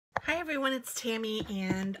Hi everyone, it's Tammy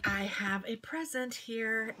and I have a present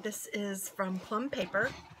here. This is from Plum paper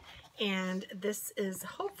and this is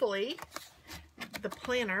hopefully the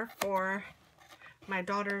planner for my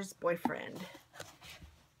daughter's boyfriend.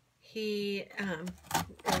 He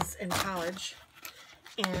is in college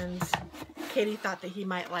and Katie thought that he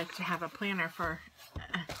might like to have a planner for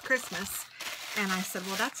Christmas. And I said,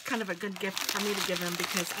 well, that's kind of a good gift for me to give him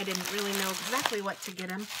because I didn't really know exactly what to get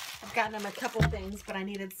him. I've gotten him a couple things, but I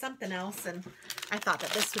needed something else, and I thought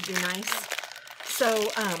that this would be nice. So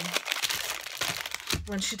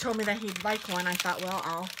when she told me that he'd like one, I thought, well,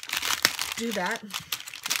 I'll do that.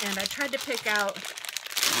 And I tried to pick out,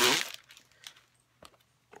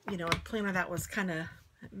 you know, a planner that was kind of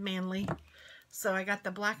manly. So I got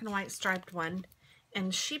the black and white striped one.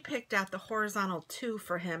 And she picked out the horizontal 2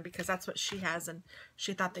 for him because that's what she has, and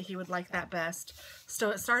she thought that he would like that best.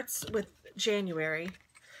 So it starts with January.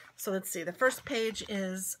 So let's see. The first page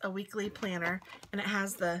is a weekly planner, and it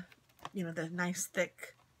has the, you know, the nice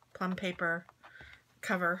thick plum paper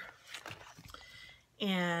cover.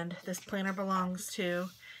 And this planner belongs to,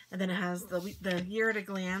 and then it has the year at a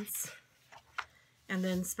glance, and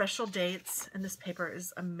then special dates. And this paper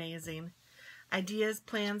is amazing. Ideas,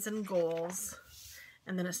 plans, and goals.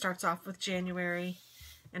 And then it starts off with January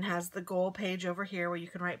and has the goal page over here where you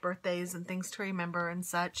can write birthdays and things to remember and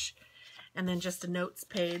such. And then just a notes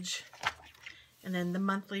page. And then the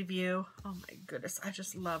monthly view. Oh my goodness, I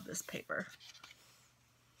just love this paper.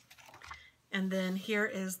 And then here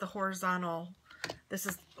is the horizontal. This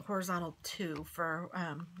is horizontal 2 for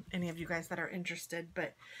any of you guys that are interested.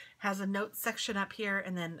 But has a notes section up here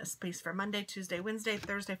and then a space for Monday, Tuesday, Wednesday,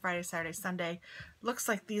 Thursday, Friday, Saturday, Sunday. Looks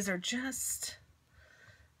like these are just...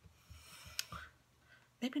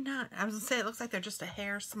 maybe not. I was going to say it looks like they're just a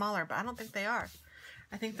hair smaller, but I don't think they are.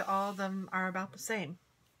 I think that all of them are about the same.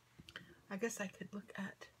 I guess I could look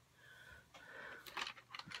at,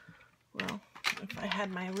 well, if I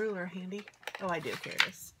had my ruler handy. Oh, I do. Here it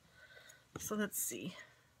is. So let's see.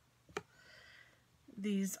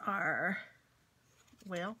 These are,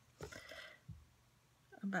 well,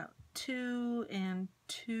 about 2 and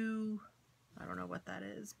 2. I don't know what that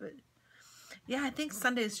is, but yeah, I think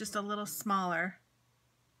Sunday is just a little smaller.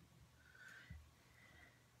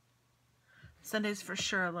 Sunday's for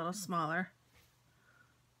sure a little smaller.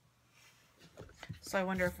 So I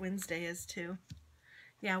wonder if Wednesday is too.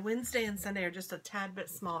 Yeah, Wednesday and Sunday are just a tad bit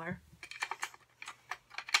smaller.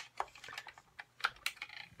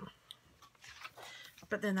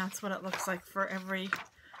 But then that's what it looks like for every...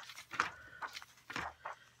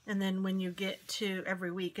 and then when you get to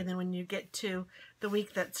every week, and then when you get to the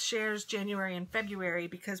week that shares January and February,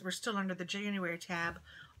 because we're still under the January tab,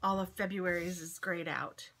 all of February's is grayed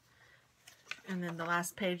out. And then the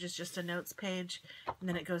last page is just a notes page, and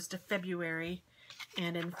then it goes to February,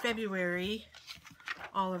 and in February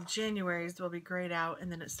all of January's will be grayed out,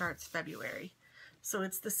 and then it starts February. So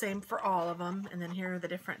it's the same for all of them. And then here are the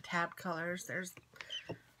different tab colors. There's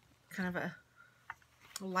kind of a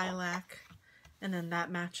lilac, and then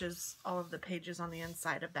that matches all of the pages on the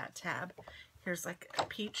inside of that tab. Here's like a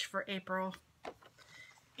peach for April,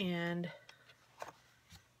 and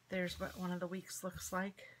there's what one of the weeks looks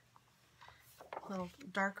like. A little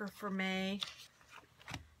darker for May,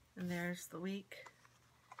 and there's the week,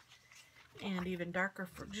 and even darker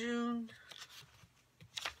for June,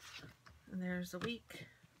 and there's a week,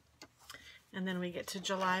 and then we get to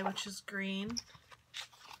July, which is green,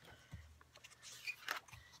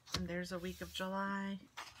 and there's a week of July,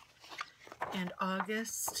 and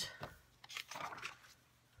August,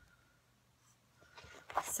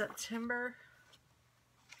 September,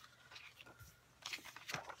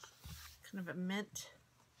 kind of a mint,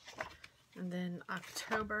 and then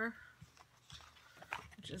October,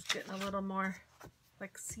 which is getting a little more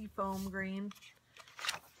like seafoam green.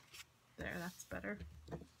 There, that's better.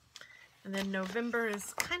 And then November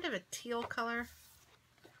is kind of a teal color.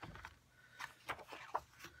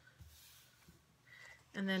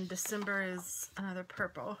 And then December is another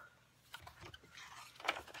purple.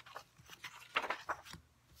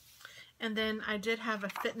 And then I did have a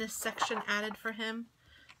fitness section added for him,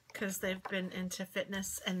 because they've been into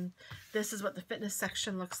fitness, and this is what the fitness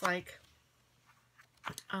section looks like.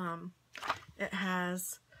 It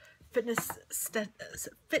has fitness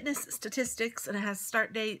statistics, and it has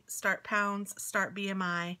start date, start pounds, start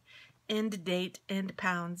BMI, end date, end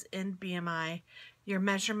pounds, end BMI, your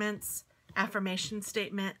measurements, affirmation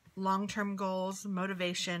statement, long-term goals,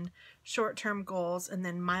 motivation, short-term goals, and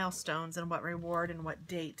then milestones and what reward and what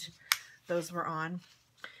date those were on.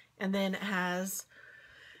 And then it has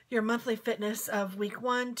your monthly fitness of week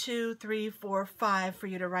 1, 2, 3, 4, 5 for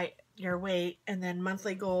you to write your weight, and then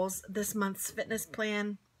monthly goals, this month's fitness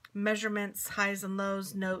plan, measurements, highs and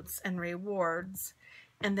lows, notes, and rewards.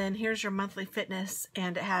 And then here's your monthly fitness,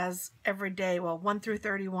 and it has every day, well, 1 through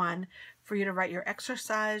 31, for you to write your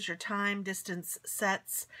exercise, your time, distance,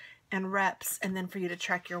 sets, and reps, and then for you to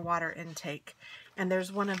track your water intake. And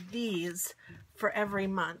there's one of these for every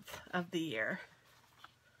month of the year.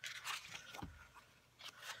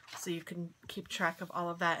 So you can keep track of all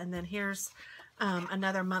of that. And then here's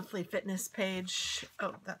another monthly fitness page.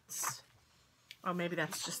 Oh, maybe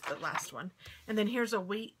that's just the last one. And then here's a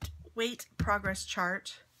weight progress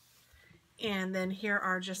chart. And then here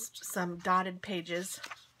are just some dotted pages.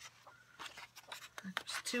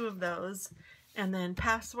 There's 2 of those. And then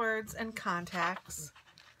passwords and contacts.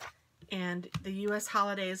 And the U.S.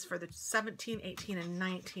 holidays for the 17, 18, and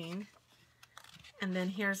 19. And then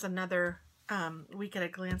here's another week at a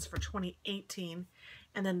glance for 2018.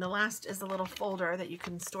 And then the last is a little folder that you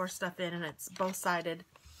can store stuff in, and it's both-sided.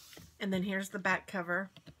 And then here's the back cover.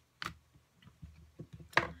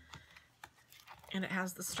 And it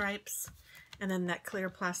has the stripes and then that clear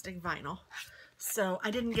plastic vinyl. So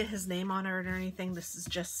I didn't get his name on it or anything. This is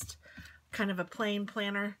just kind of a plain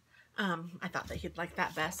planner. I thought that he'd like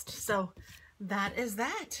that best. So that is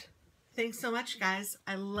that. Thanks so much, guys.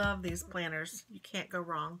 I love these planners. You can't go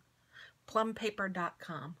wrong.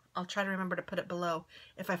 Plumpaper.com. I'll try to remember to put it below.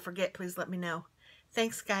 If I forget, please let me know.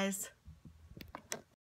 Thanks, guys.